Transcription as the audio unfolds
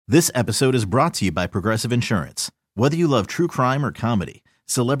This episode is brought to you by Progressive Insurance. Whether you love true crime or comedy,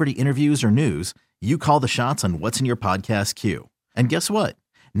 celebrity interviews or news, you call the shots on what's in your podcast queue. And guess what?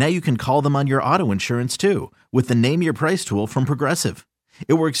 Now you can call them on your auto insurance too with the Name Your Price tool from Progressive.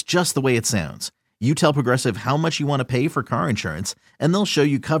 It works just the way it sounds. You tell Progressive how much you want to pay for car insurance, and they'll show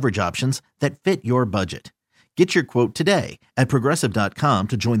you coverage options that fit your budget. Get your quote today at Progressive.com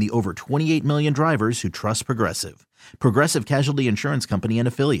to join the over 28 million drivers who trust Progressive. Progressive Casualty Insurance Company and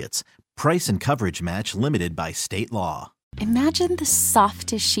Affiliates. Price and coverage match limited by state law. Imagine the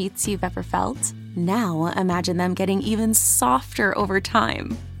softest sheets you've ever felt. Now imagine them getting even softer over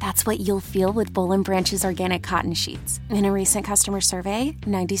time. That's what you'll feel with Boll & Branch's organic cotton sheets. In a recent customer survey,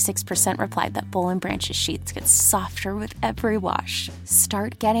 96% replied that Boll & Branch's sheets get softer with every wash.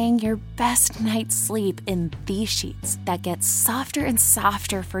 Start getting your best night's sleep in these sheets that get softer and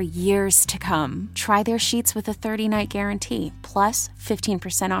softer for years to come. Try their sheets with a 30-night guarantee, plus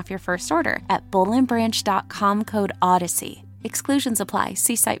 15% off your first order at bollandbranch.com code Odyssey. Exclusions apply.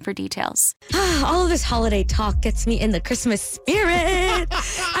 See site for details. All of this holiday talk gets me in the Christmas spirit.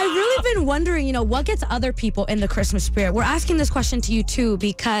 I've really been wondering, what gets other people in the Christmas spirit? We're asking this question to you too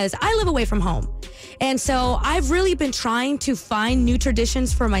because I live away from home. And so I've really been trying to find new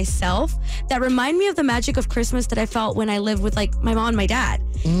traditions for myself that remind me of the magic of Christmas that I felt when I lived with my mom and my dad.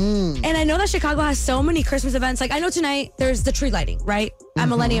 And I know that Chicago has so many Christmas events. I know tonight there's the tree lighting, right? At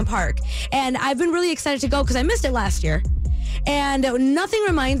Millennium Park. And I've been really excited to go because I missed it last year. And nothing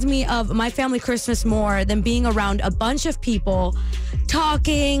reminds me of my family Christmas more than being around a bunch of people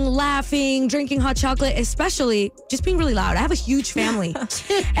talking, laughing, drinking hot chocolate, especially just being really loud. I have a huge family.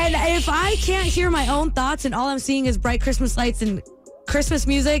 And if I can't hear my own thoughts and all I'm seeing is bright Christmas lights and Christmas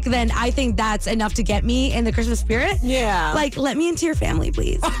music, then I think that's enough to get me in the Christmas spirit. Yeah. Let me into your family,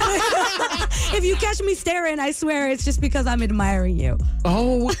 please. If you catch me staring, I swear it's just because I'm admiring you.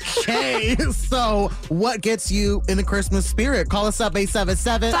 Okay. So what gets you in the Christmas spirit? Call us up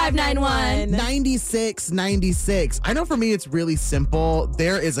 877-591-9696. I know for me, it's really simple.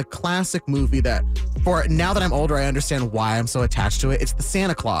 There is a classic movie that now that I'm older, I understand why I'm so attached to it. It's the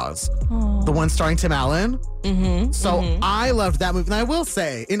Santa Claus, the one starring Tim Allen. I loved that movie. And I will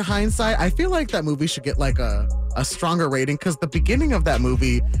say, in hindsight, I feel like that movie should get a stronger rating because the beginning of that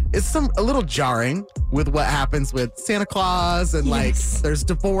movie is a little jarring with what happens with Santa Claus and there's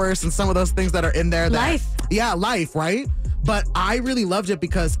divorce and some of those things that are in there. Life, right? But I really loved it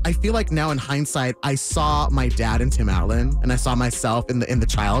because I feel like now in hindsight, I saw my dad and Tim Allen and I saw myself in the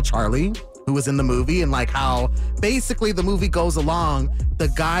child, Charlie, who was in the movie, and how basically the movie goes along, the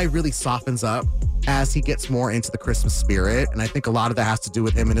guy really softens up as he gets more into the Christmas spirit. And I think a lot of that has to do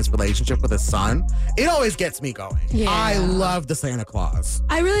with him and his relationship with his son. It always gets me going. Yeah. I love the Santa Claus.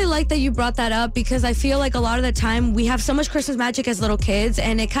 I really like that you brought that up because I feel like a lot of the time we have so much Christmas magic as little kids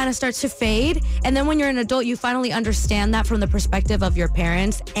and it kind of starts to fade. And then when you're an adult, you finally understand that from the perspective of your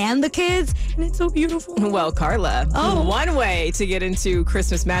parents and the kids. And it's so beautiful. Well, Carla, one way to get into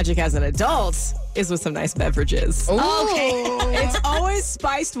Christmas magic as an adult is with some nice beverages. Okay. It's always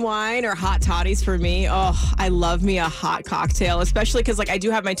spiced wine or hot toddies for me. Oh, I love me a hot cocktail, especially because I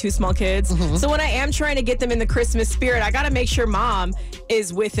do have my 2 small kids. So when I am trying to get them in the Christmas spirit, I got to make sure mom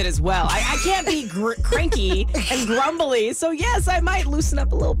is with it as well. I can't be cranky and grumbly. So yes, I might loosen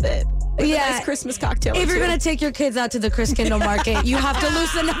up a little bit. A nice Christmas cocktail. If you're going to take your kids out to the Christkindl market, you have to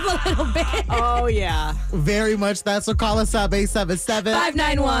loosen up a little bit. Oh, yeah. Very much that. So call us up,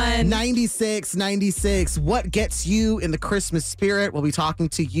 877-591-9696. What gets you in the Christmas spirit? We'll be talking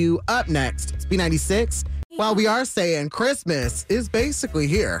to you up next. It's B96. Well, we are saying Christmas is basically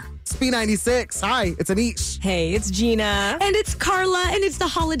here. It's B96. Hi, it's Anish. Hey, it's Gina. And it's Carla, and it's the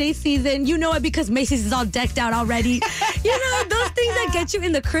holiday season. You know it because Macy's is all decked out already. Those things that get you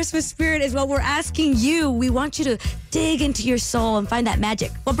in the Christmas spirit is what we're asking you. We want you to dig into your soul and find that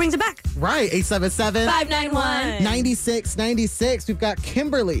magic. What brings it back? Right, 877-591-9696. We've got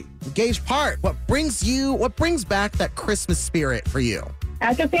Kimberly, Gage Park. What brings back that Christmas spirit for you?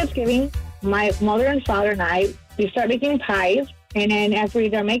 After Thanksgiving, my mother and father and I, we start making pies. And then after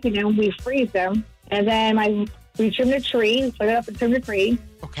we are making them, we freeze them. And then we trim the tree, put it up and trim the tree.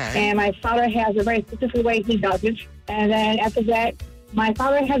 Okay. And my father has a very specific way he does it. And then after that, my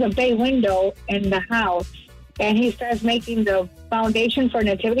father has a bay window in the house. And he starts making the foundation for a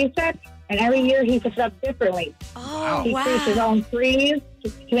nativity set. And every year he puts it up differently. Oh, he wow. creates his own trees.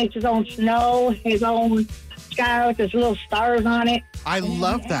 He makes his own snow, his own sky with his little stars on it. I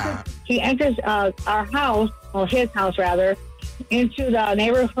love that. He enters our house, or his house rather, into the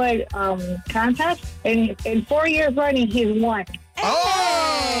neighborhood contest. And in 4 years running, he's won. Oh!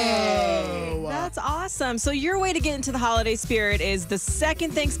 That's awesome. So your way to get into the holiday spirit is the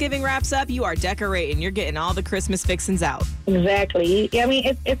second Thanksgiving wraps up, you are decorating. You're getting all the Christmas fixings out. Exactly. I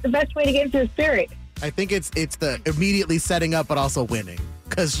mean, it's the best way to get into the spirit. I think it's the immediately setting up, but also winning.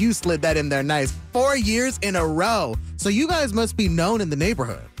 Because you slid that in there nice. 4 years in a row. So you guys must be known in the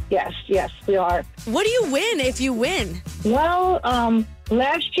neighborhood. Yes, we are. What do you win if you win? Well,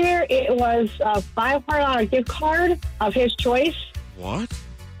 last year it was a $500 gift card of his choice. What?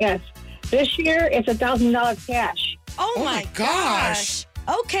 Yes. This year it's $1,000 cash. Oh my gosh.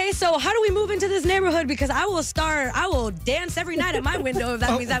 Okay, so how do we move into this neighborhood? Because I will dance every night at my window if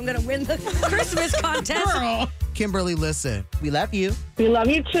that means I'm going to win the Christmas contest. Girl. Kimberly, listen, we love you. We love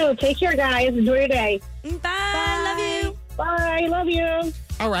you too. Take care, guys. Enjoy your day. Bye. Love you. Bye. Love you.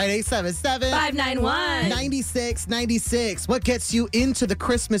 All right, 591 9696. What gets you into the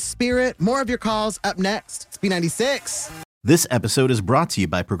Christmas spirit? More of your calls up next. It's B96. This episode is brought to you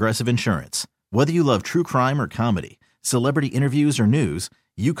by Progressive Insurance. Whether you love true crime or comedy, celebrity interviews or news,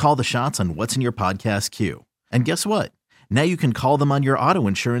 you call the shots on what's in your podcast queue. And guess what? Now you can call them on your auto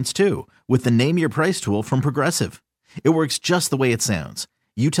insurance too with the Name Your Price tool from Progressive. It works just the way it sounds.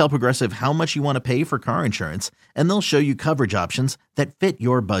 You tell Progressive how much you want to pay for car insurance, and they'll show you coverage options that fit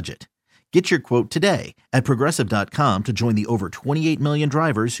your budget. Get your quote today at Progressive.com to join the over 28 million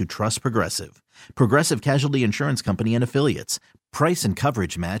drivers who trust Progressive. Progressive Casualty Insurance Company and Affiliates. Price and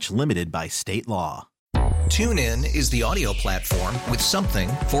coverage match limited by state law. TuneIn is the audio platform with something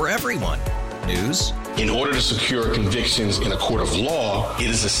for everyone. News. In order to secure convictions in a court of law, it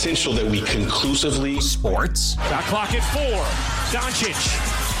is essential that we conclusively. Sports. Got clock at 4.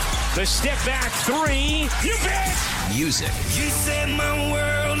 Doncic. The step back 3. You bet. Music. You set my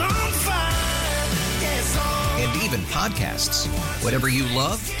world on fire. Yes, and even podcasts. Whatever you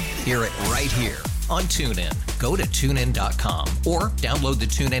love, hear it right here on TuneIn. Go to TuneIn.com or download the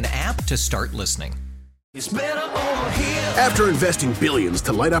TuneIn app to start listening. It's better over here. After investing billions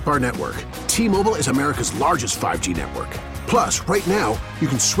to light up our network, T-Mobile is America's largest 5G network. Plus, right now, you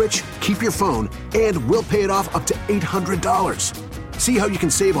can switch, keep your phone, and we'll pay it off up to $800. See how you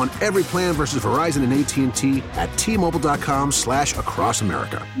can save on every plan versus Verizon and AT&T at T-Mobile.com/across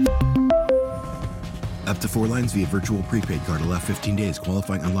America. Up to 4 lines via virtual prepaid card. Allow 15 days.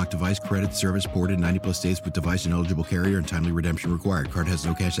 Qualifying unlocked device credit service ported 90 plus days with device and eligible carrier and timely redemption required. Card has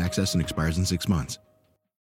no cash access and expires in 6 months.